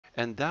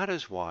And that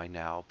is why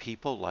now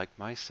people like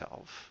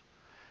myself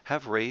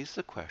have raised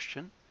the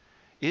question,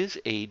 is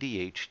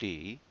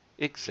ADHD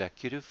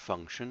executive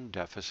function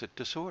deficit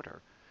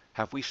disorder?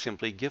 Have we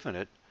simply given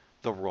it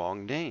the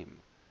wrong name,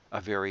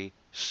 a very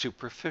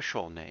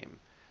superficial name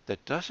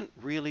that doesn't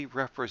really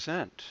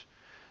represent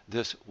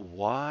this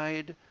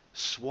wide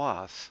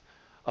swath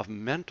of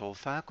mental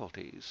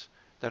faculties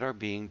that are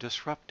being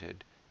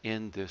disrupted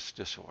in this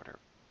disorder?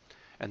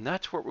 And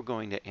that's what we're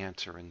going to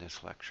answer in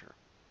this lecture.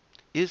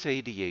 Is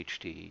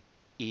ADHD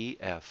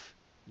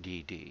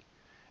EFDD?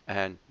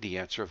 And the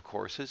answer, of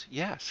course, is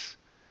yes.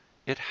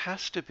 It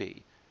has to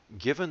be,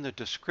 given the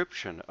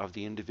description of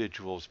the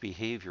individual's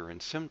behavior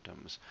and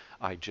symptoms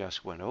I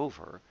just went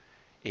over.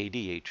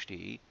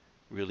 ADHD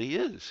really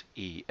is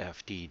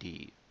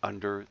EFDD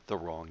under the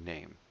wrong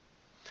name.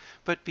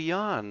 But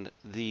beyond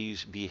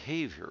these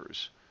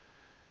behaviors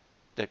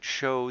that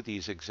show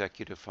these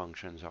executive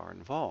functions are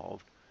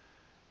involved,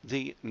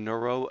 the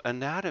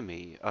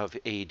neuroanatomy of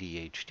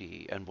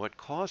ADHD and what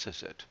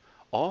causes it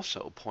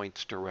also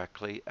points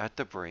directly at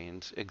the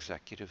brain's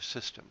executive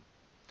system.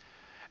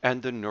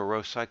 And the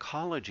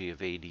neuropsychology of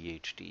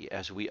ADHD,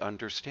 as we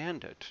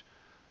understand it,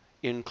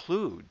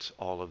 includes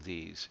all of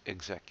these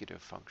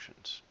executive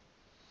functions.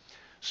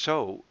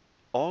 So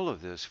all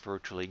of this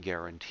virtually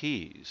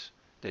guarantees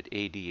that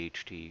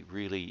ADHD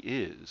really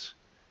is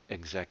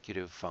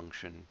executive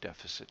function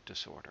deficit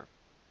disorder.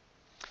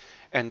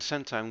 And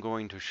since I'm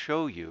going to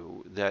show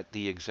you that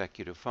the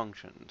executive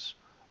functions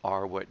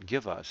are what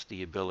give us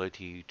the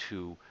ability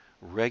to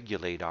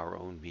regulate our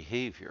own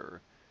behavior,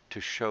 to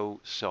show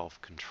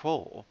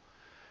self-control,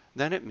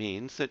 then it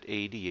means that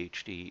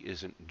ADHD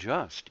isn't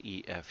just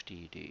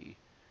EFDD,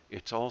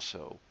 it's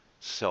also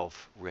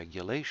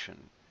self-regulation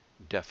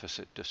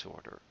deficit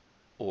disorder,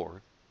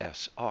 or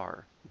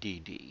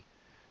SRDD.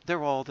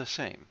 They're all the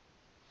same.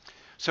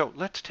 So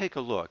let's take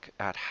a look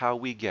at how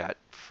we get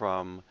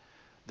from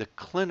the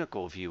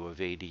clinical view of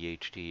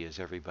ADHD as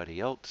everybody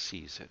else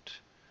sees it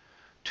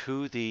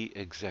to the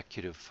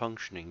executive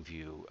functioning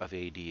view of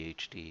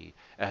ADHD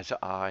as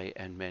I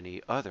and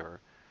many other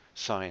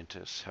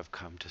scientists have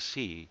come to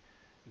see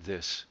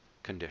this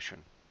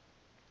condition.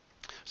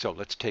 So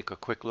let's take a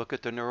quick look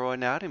at the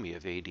neuroanatomy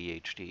of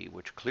ADHD,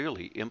 which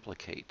clearly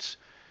implicates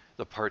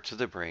the parts of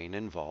the brain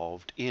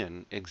involved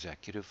in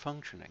executive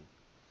functioning.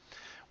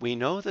 We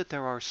know that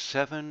there are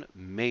 7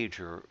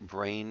 major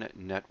brain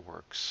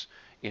networks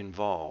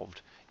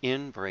involved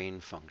in brain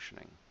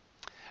functioning.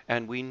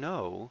 And we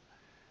know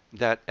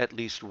that at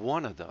least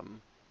one of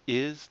them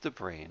is the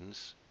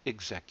brain's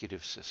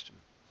executive system.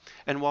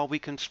 And while we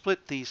can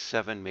split these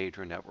 7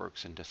 major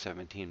networks into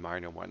 17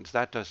 minor ones,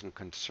 that doesn't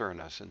concern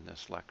us in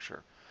this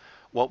lecture.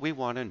 What we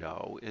want to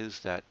know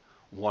is that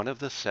one of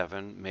the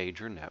 7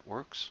 major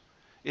networks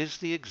is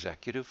the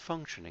executive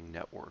functioning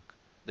network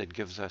that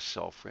gives us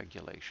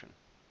self-regulation.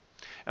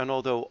 And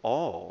although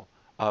all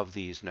of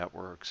these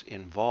networks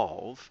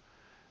involve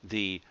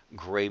the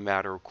gray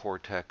matter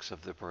cortex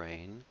of the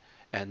brain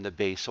and the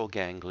basal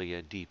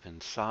ganglia deep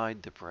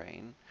inside the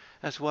brain,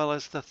 as well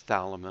as the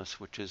thalamus,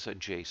 which is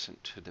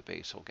adjacent to the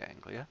basal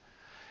ganglia,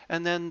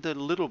 and then the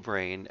little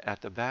brain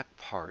at the back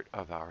part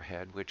of our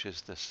head, which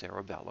is the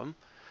cerebellum.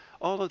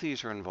 All of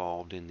these are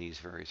involved in these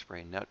various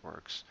brain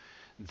networks.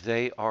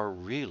 They are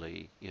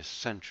really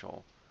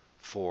essential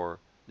for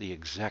the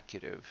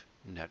executive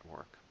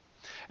network.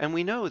 And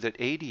we know that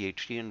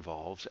ADHD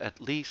involves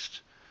at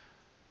least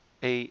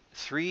a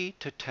 3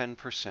 to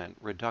 10%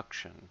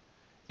 reduction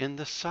in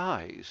the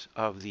size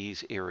of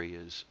these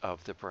areas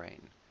of the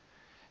brain,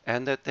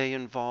 and that they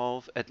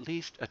involve at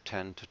least a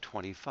 10 to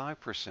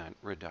 25%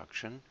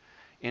 reduction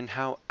in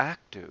how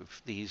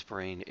active these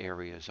brain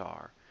areas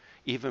are.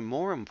 Even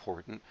more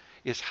important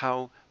is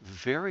how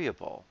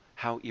variable,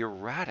 how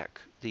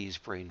erratic these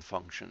brain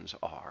functions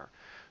are,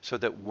 so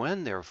that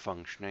when they're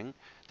functioning,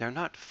 they're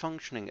not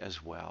functioning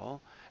as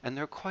well, and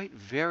they're quite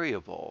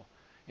variable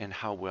in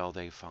how well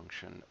they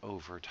function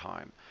over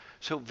time.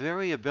 So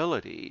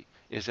variability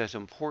is as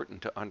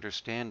important to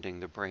understanding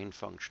the brain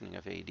functioning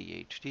of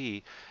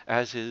ADHD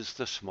as is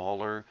the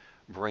smaller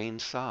brain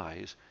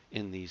size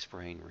in these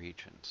brain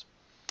regions.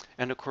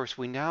 And of course,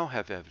 we now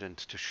have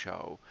evidence to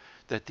show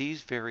that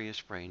these various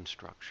brain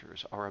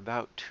structures are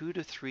about 2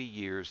 to 3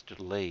 years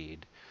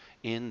delayed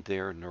in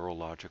their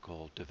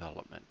neurological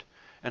development.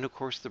 And of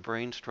course, the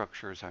brain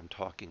structures I'm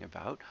talking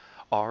about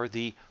are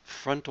the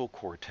frontal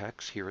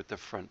cortex here at the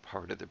front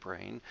part of the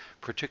brain,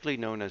 particularly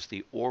known as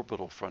the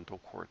orbital frontal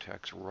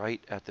cortex,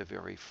 right at the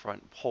very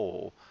front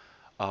pole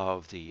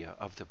of the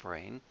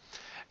brain.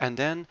 And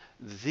then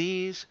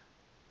these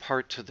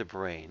parts of the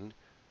brain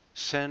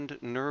send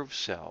nerve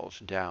cells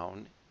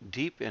down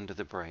deep into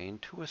the brain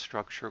to a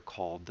structure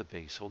called the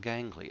basal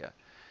ganglia.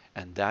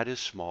 And that is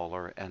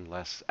smaller and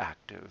less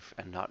active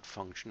and not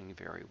functioning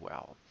very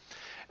well.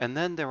 And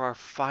then there are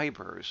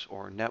fibers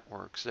or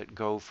networks that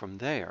go from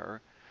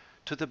there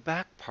to the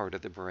back part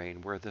of the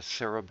brain where the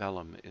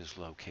cerebellum is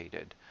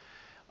located.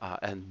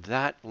 And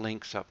that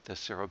links up the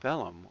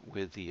cerebellum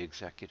with the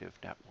executive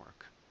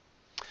network.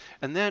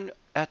 And then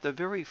at the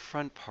very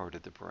front part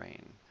of the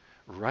brain,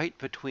 right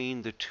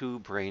between the two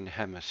brain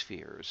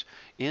hemispheres,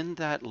 in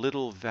that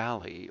little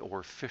valley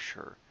or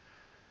fissure.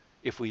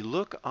 If we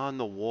look on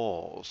the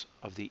walls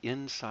of the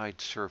inside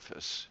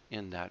surface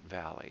in that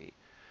valley,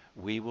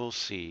 we will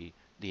see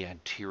the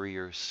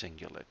anterior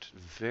cingulate,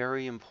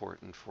 very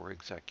important for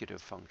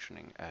executive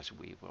functioning, as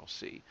we will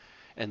see.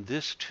 And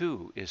this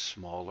too is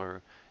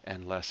smaller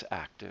and less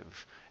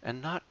active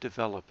and not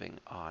developing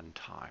on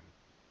time.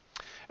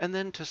 And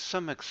then to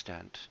some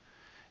extent,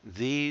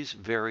 these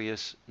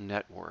various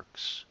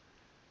networks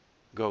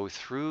go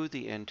through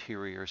the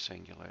anterior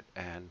cingulate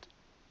and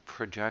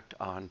project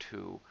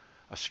onto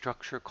a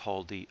structure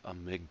called the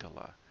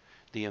amygdala.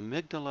 The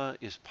amygdala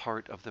is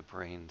part of the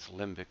brain's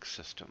limbic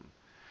system.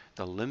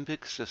 The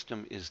limbic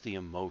system is the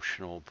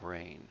emotional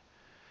brain.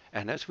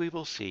 And as we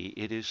will see,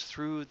 it is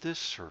through this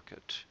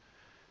circuit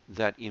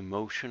that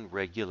emotion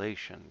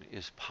regulation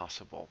is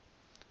possible.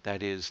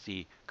 That is,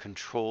 the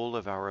control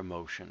of our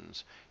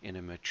emotions in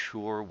a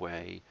mature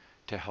way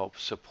to help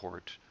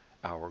support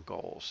our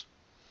goals.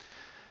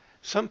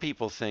 Some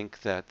people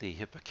think that the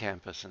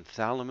hippocampus and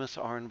thalamus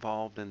are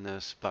involved in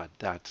this, but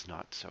that's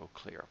not so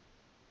clear.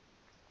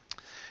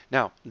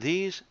 Now,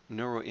 these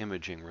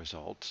neuroimaging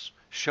results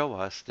show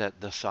us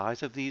that the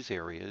size of these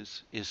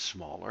areas is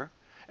smaller,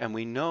 and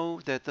we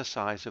know that the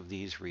size of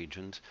these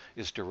regions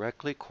is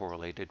directly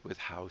correlated with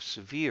how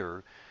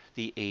severe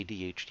the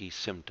ADHD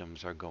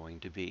symptoms are going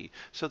to be.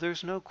 So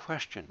there's no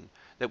question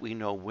that we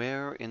know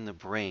where in the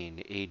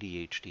brain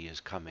ADHD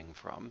is coming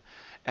from,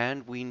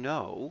 and we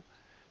know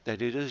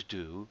that it is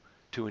due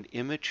to an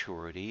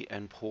immaturity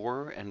and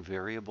poor and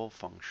variable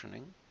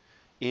functioning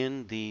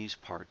in these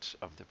parts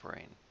of the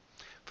brain.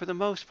 For the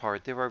most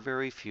part, there are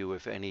very few,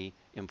 if any,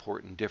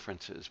 important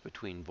differences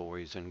between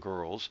boys and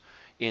girls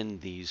in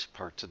these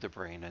parts of the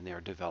brain and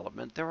their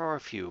development. There are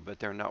a few, but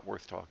they're not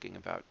worth talking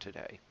about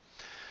today.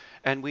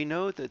 And we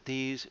know that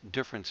these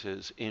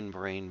differences in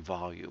brain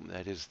volume,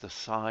 that is the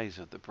size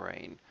of the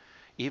brain,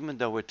 even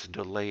though it's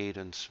delayed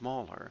and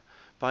smaller,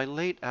 by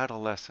late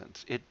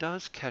adolescence, it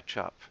does catch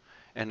up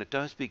and it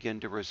does begin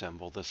to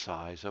resemble the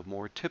size of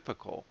more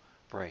typical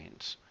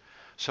brains.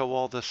 So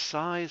while the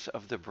size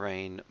of the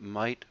brain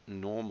might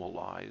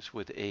normalize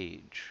with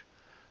age,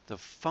 the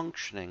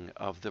functioning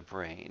of the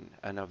brain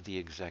and of the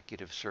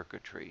executive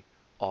circuitry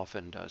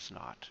often does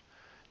not.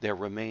 There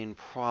remain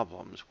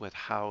problems with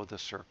how the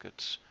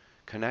circuits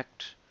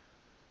connect,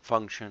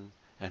 function,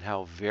 and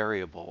how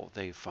variable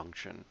they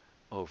function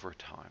over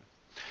time.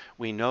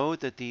 We know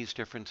that these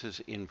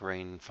differences in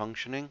brain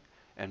functioning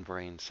and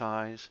brain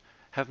size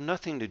have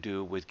nothing to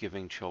do with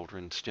giving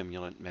children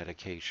stimulant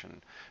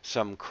medication.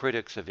 Some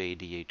critics of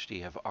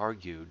ADHD have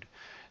argued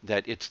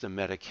that it's the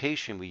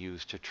medication we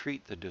use to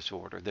treat the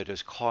disorder that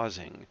is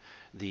causing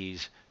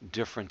these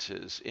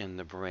differences in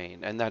the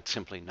brain, and that's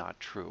simply not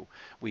true.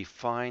 We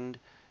find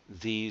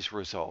these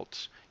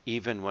results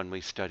even when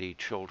we study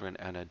children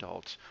and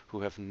adults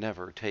who have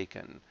never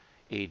taken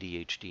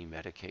ADHD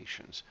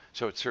medications.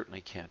 So it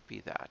certainly can't be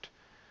that.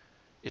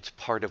 It's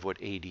part of what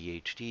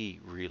ADHD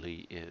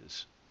really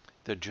is.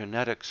 The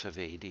genetics of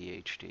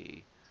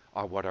ADHD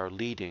are what are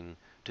leading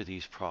to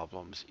these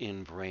problems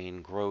in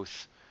brain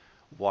growth,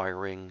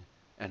 wiring,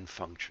 and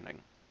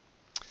functioning.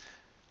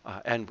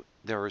 And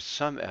there is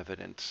some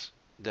evidence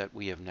that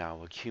we have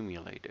now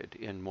accumulated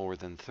in more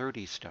than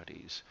 30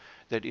 studies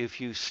that if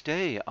you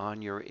stay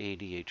on your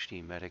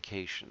ADHD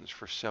medications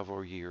for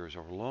several years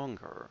or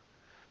longer,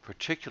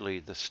 particularly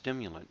the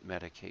stimulant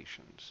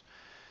medications,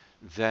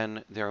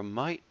 then there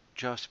might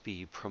just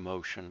be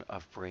promotion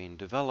of brain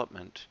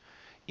development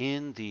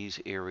in these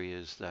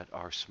areas that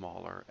are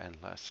smaller and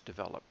less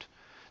developed.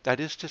 That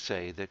is to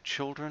say that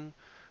children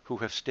who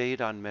have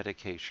stayed on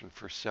medication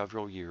for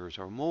several years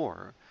or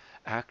more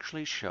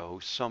actually show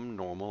some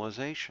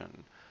normalization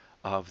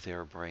of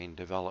their brain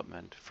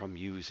development from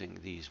using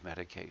these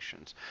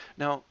medications.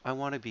 Now, I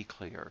want to be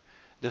clear.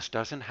 This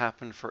doesn't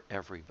happen for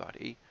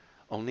everybody.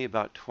 Only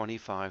about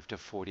 25 to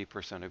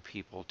 40% of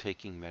people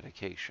taking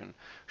medication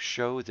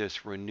show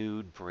this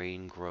renewed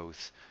brain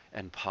growth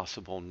and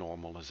possible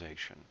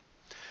normalization.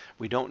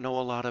 We don't know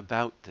a lot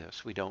about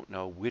this. We don't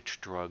know which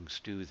drugs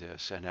do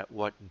this and at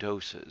what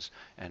doses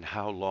and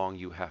how long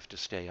you have to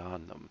stay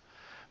on them.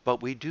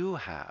 But we do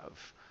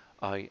have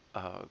a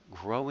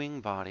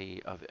growing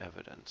body of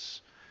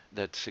evidence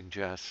that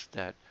suggests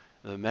that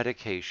the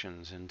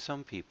medications in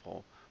some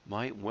people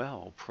might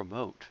well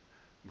promote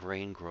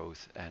brain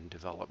growth and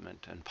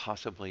development and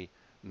possibly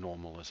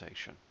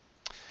normalization.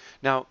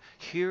 Now,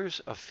 here's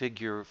a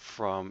figure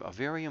from a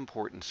very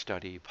important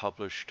study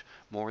published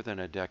more than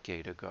a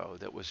decade ago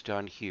that was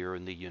done here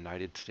in the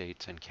United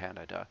States and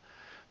Canada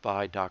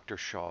by Dr.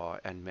 Shaw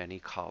and many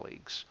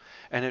colleagues.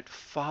 And it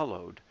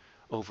followed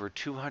over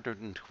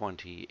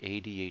 220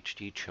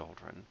 ADHD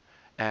children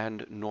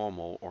and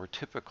normal or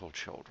typical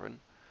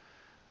children.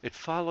 It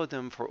followed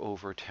them for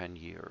over 10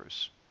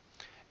 years.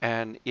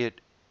 And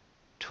it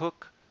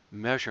took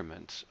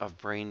measurements of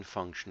brain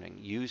functioning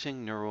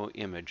using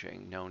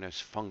neuroimaging known as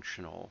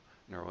functional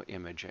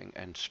neuroimaging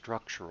and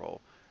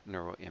structural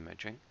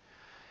neuroimaging.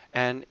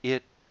 And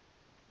it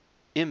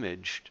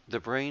imaged the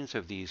brains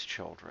of these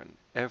children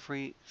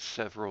every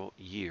several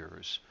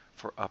years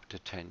for up to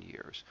 10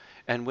 years.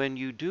 And when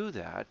you do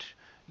that,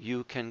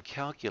 you can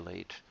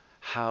calculate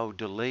how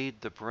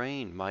delayed the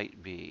brain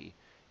might be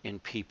in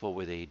people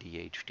with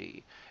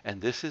ADHD.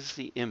 And this is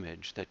the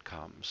image that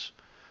comes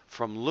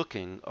from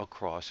looking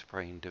across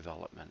brain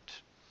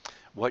development.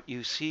 What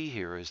you see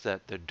here is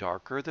that the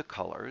darker the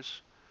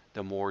colors,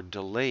 the more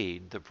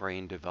delayed the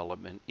brain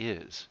development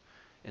is.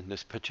 In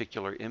this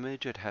particular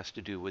image, it has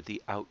to do with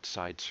the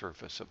outside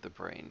surface of the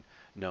brain,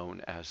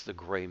 known as the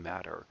gray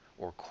matter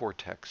or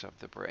cortex of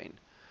the brain.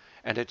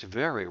 And it's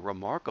very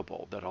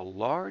remarkable that a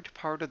large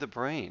part of the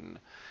brain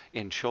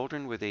in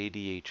children with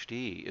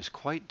ADHD is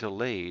quite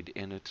delayed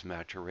in its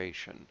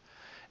maturation.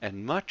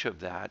 And much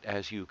of that,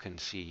 as you can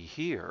see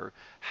here,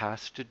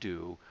 has to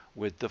do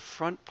with the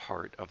front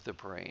part of the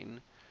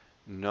brain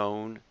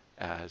known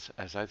as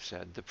I've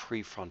said, the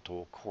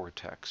prefrontal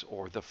cortex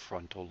or the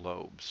frontal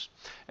lobes.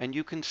 And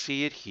you can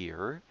see it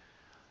here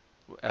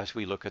as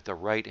we look at the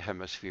right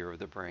hemisphere of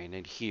the brain,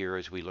 and here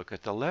as we look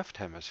at the left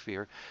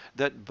hemisphere,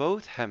 that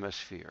both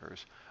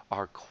hemispheres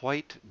are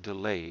quite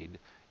delayed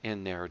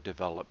in their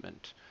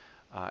development.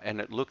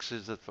 And it looks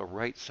as if the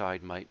right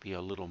side might be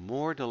a little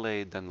more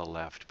delayed than the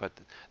left, but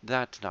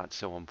that's not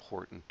so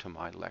important to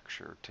my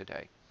lecture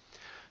today.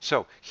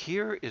 So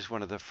here is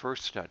one of the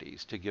first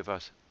studies to give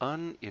us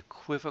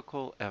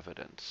unequivocal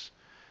evidence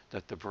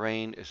that the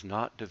brain is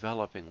not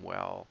developing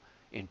well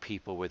in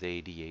people with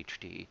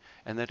ADHD,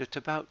 and that it's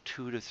about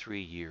 2 to 3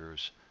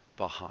 years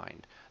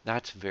behind.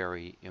 That's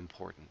very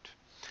important.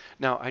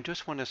 Now, I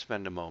just want to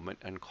spend a moment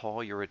and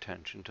call your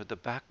attention to the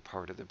back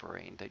part of the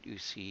brain that you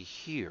see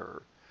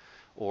here,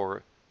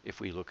 or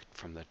if we look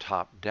from the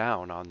top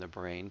down on the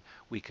brain,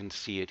 we can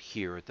see it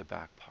here at the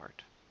back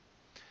part.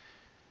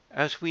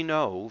 As we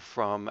know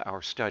from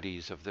our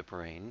studies of the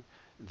brain,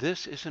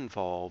 this is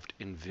involved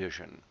in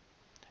vision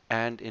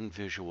and in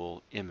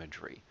visual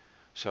imagery.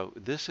 So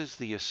this is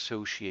the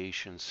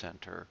association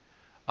center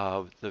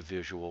of the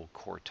visual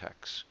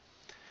cortex.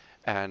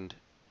 And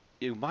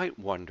you might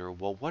wonder,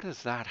 well, what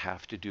does that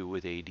have to do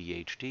with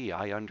ADHD?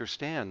 I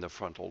understand the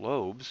frontal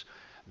lobes.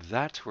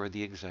 That's where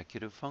the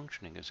executive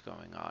functioning is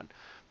going on.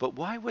 But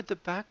why would the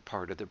back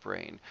part of the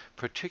brain,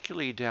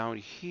 particularly down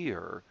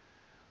here,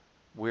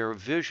 where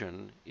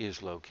vision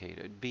is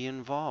located, be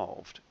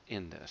involved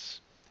in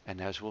this? And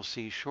as we'll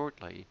see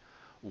shortly,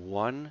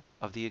 one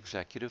of the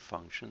executive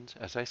functions,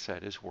 as I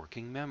said, is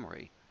working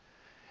memory.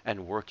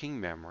 And working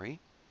memory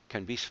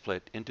can be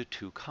split into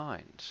two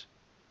kinds: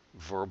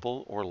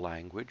 verbal or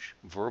language,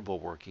 verbal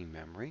working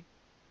memory,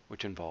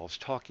 which involves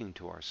talking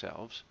to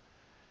ourselves,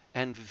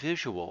 and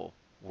visual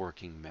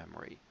working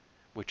memory,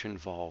 which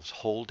involves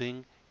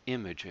holding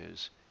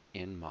images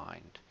in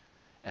mind.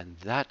 And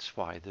that's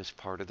why this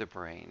part of the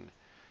brain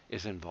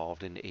is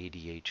involved in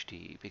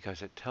ADHD,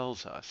 because it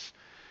tells us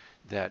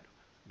that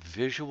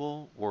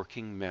visual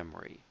working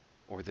memory,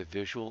 or the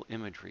visual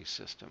imagery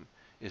system,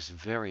 is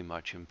very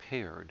much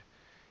impaired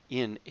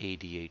in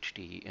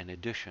ADHD in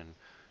addition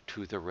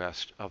to the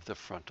rest of the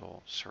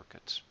frontal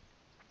circuits.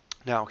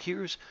 Now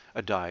here's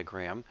a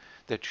diagram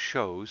that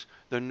shows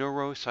the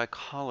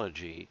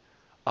neuropsychology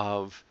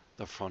of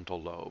the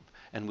frontal lobe,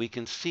 and we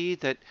can see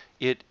that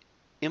it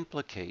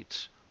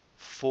implicates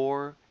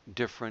 4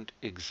 different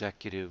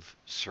executive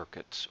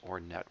circuits or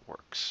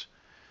networks.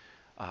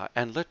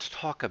 And let's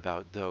talk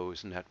about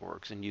those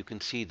networks, and you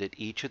can see that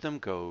each of them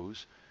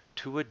goes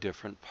to a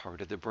different part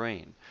of the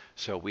brain.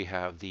 So we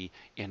have the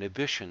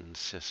inhibition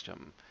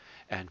system,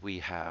 and we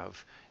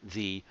have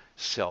the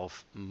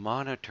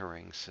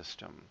self-monitoring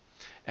system,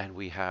 and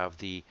we have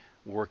the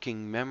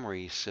working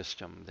memory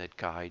system that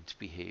guides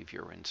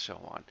behavior and so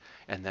on.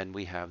 And then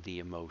we have the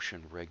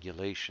emotion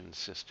regulation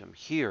system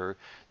here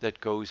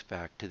that goes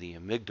back to the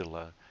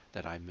amygdala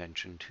that I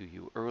mentioned to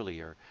you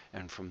earlier,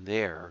 and from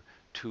there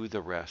to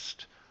the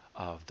rest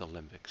of the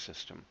limbic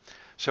system.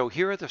 So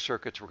here are the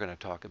circuits we're going to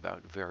talk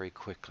about very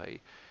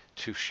quickly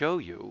to show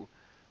you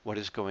what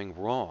is going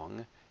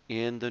wrong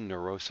in the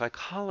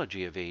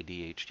neuropsychology of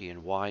ADHD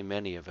and why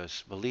many of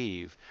us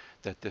believe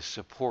that this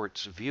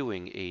supports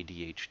viewing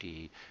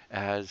ADHD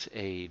as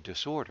a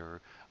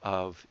disorder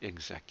of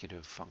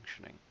executive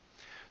functioning.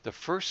 The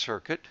first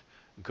circuit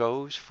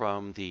goes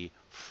from the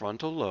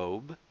frontal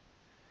lobe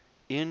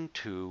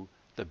into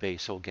the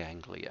basal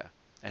ganglia,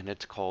 and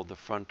it's called the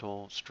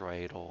frontal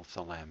striatal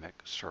thalamic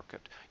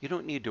circuit. You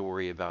don't need to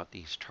worry about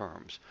these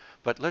terms,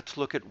 but let's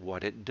look at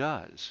what it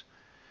does.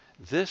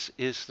 This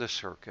is the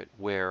circuit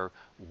where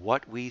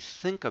what we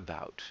think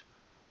about,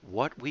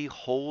 what we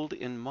hold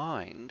in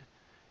mind,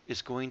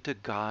 is going to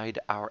guide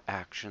our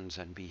actions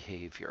and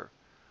behavior.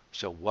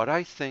 So what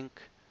I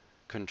think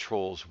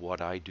controls what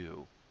I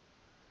do.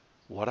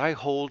 What I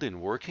hold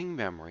in working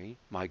memory,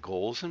 my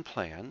goals and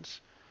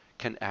plans,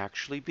 can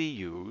actually be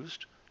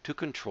used to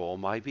control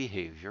my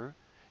behavior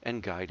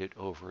and guide it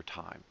over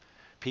time.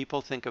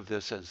 People think of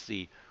this as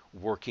the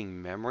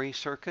working memory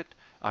circuit.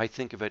 I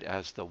think of it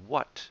as the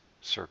what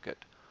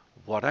circuit.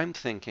 What I'm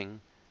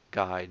thinking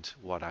guides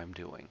what I'm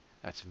doing.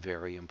 That's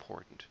very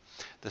important.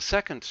 The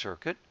second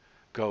circuit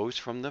goes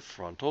from the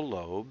frontal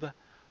lobe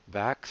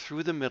back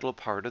through the middle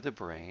part of the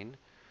brain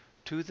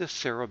to the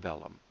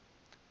cerebellum.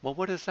 Well,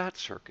 what does that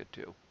circuit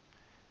do?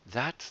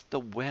 That's the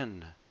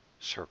when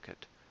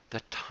circuit,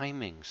 the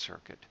timing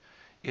circuit.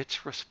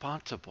 It's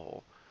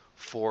responsible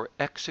for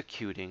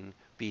executing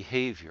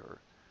behavior,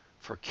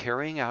 for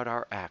carrying out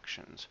our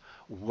actions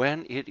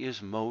when it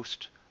is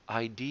most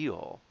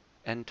ideal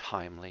and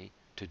timely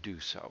to do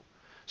so.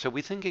 So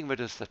we're thinking of it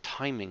as the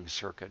timing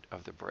circuit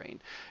of the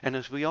brain. And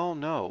as we all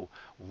know,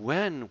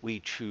 when we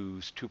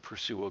choose to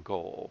pursue a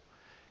goal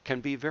can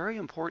be very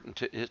important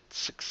to its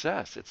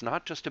success. It's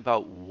not just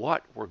about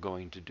what we're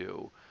going to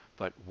do,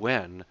 but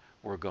when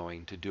we're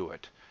going to do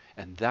it.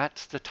 And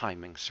that's the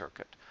timing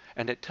circuit.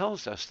 And it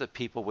tells us that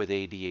people with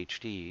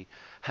ADHD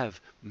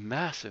have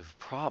massive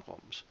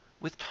problems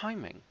with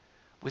timing,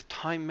 with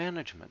time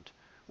management,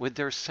 with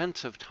their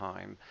sense of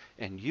time,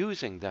 and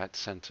using that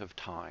sense of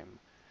time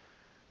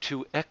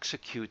to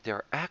execute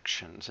their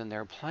actions and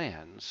their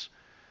plans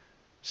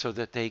so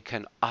that they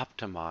can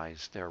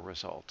optimize their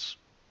results.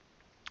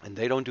 And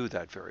they don't do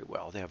that very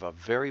well. They have a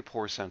very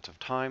poor sense of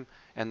time,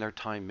 and their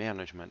time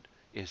management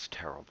is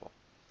terrible.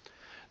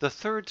 The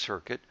third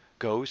circuit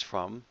goes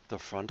from the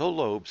frontal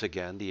lobes,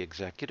 again, the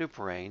executive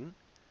brain,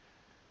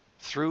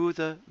 through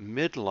the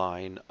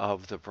midline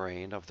of the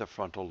brain, of the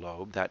frontal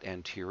lobe, that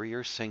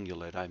anterior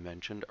cingulate I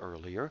mentioned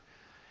earlier,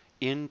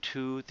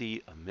 into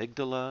the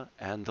amygdala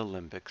and the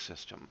limbic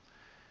system.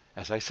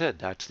 As I said,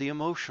 that's the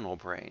emotional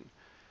brain.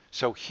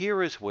 So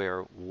here is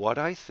where what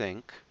I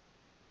think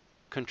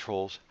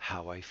controls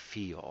how I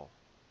feel.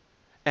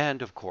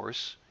 And of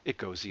course, it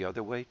goes the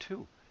other way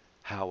too.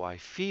 How I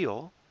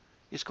feel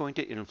is going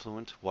to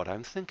influence what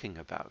I'm thinking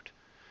about.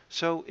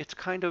 So it's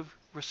kind of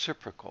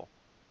reciprocal,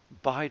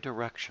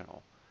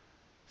 bidirectional.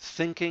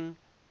 Thinking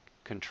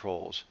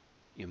controls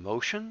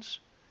emotions,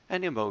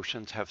 and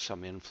emotions have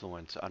some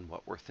influence on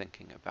what we're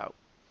thinking about.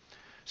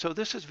 So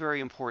this is very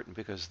important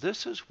because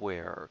this is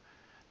where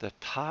the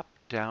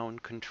top-down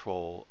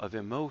control of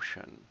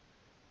emotion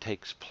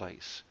takes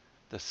place,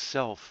 the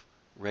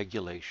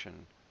self-regulation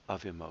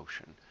of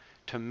emotion,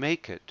 to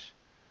make it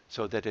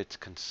so that it's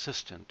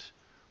consistent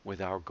with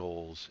our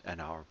goals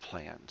and our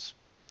plans,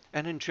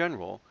 and in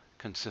general,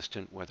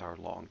 consistent with our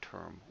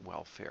long-term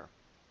welfare.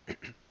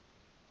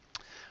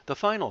 The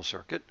final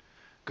circuit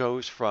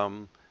goes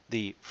from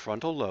the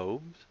frontal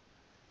lobes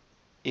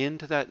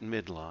into that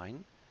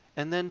midline,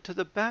 and then to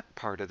the back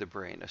part of the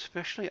brain,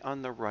 especially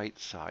on the right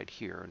side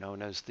here,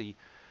 known as the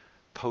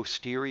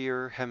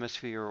posterior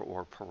hemisphere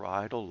or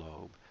parietal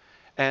lobe.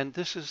 And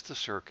this is the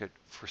circuit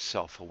for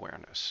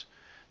self-awareness.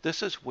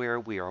 This is where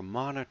we are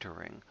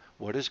monitoring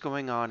what is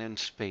going on in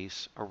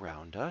space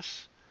around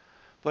us,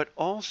 but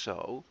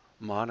also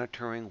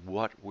monitoring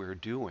what we're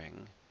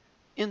doing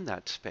in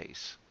that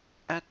space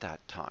at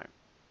that time.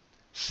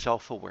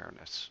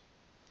 Self-awareness.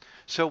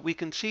 So we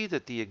can see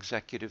that the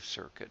executive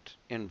circuit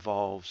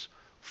involves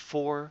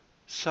 4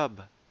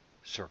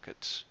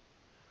 sub-circuits.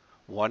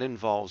 One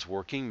involves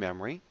working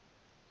memory,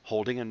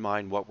 holding in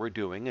mind what we're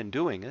doing and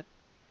doing it.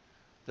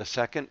 The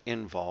second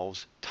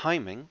involves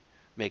timing,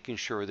 making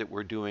sure that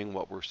we're doing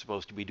what we're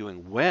supposed to be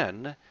doing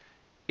when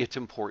it's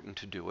important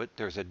to do it.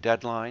 There's a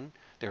deadline.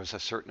 There's a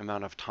certain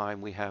amount of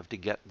time we have to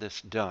get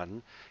this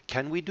done.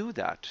 Can we do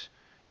that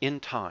in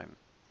time,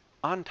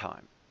 on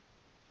time,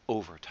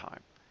 over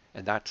time?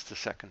 And that's the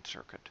second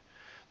circuit.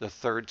 The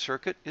third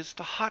circuit is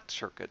the hot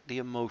circuit, the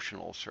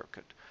emotional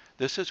circuit.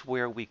 This is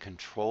where we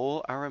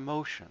control our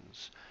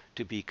emotions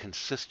to be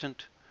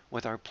consistent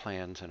with our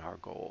plans and our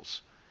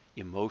goals.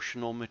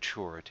 Emotional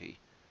maturity,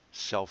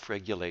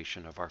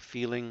 self-regulation of our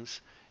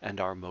feelings and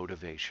our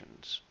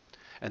motivations.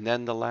 And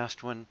then the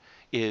last one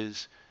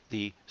is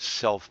the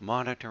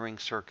self-monitoring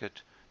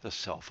circuit, the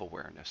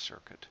self-awareness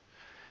circuit.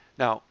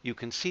 Now, you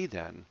can see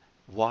then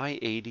why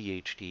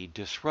ADHD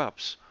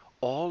disrupts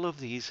all of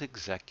these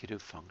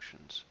executive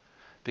functions,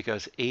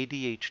 because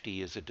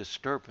ADHD is a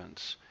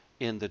disturbance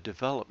in the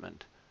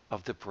development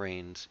of the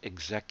brain's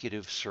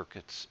executive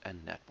circuits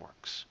and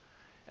networks.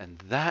 And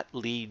that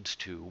leads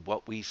to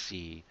what we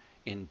see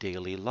in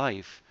daily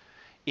life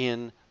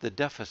in the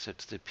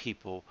deficits that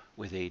people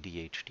with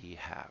ADHD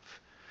have.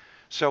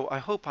 So I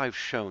hope I've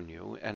shown you, and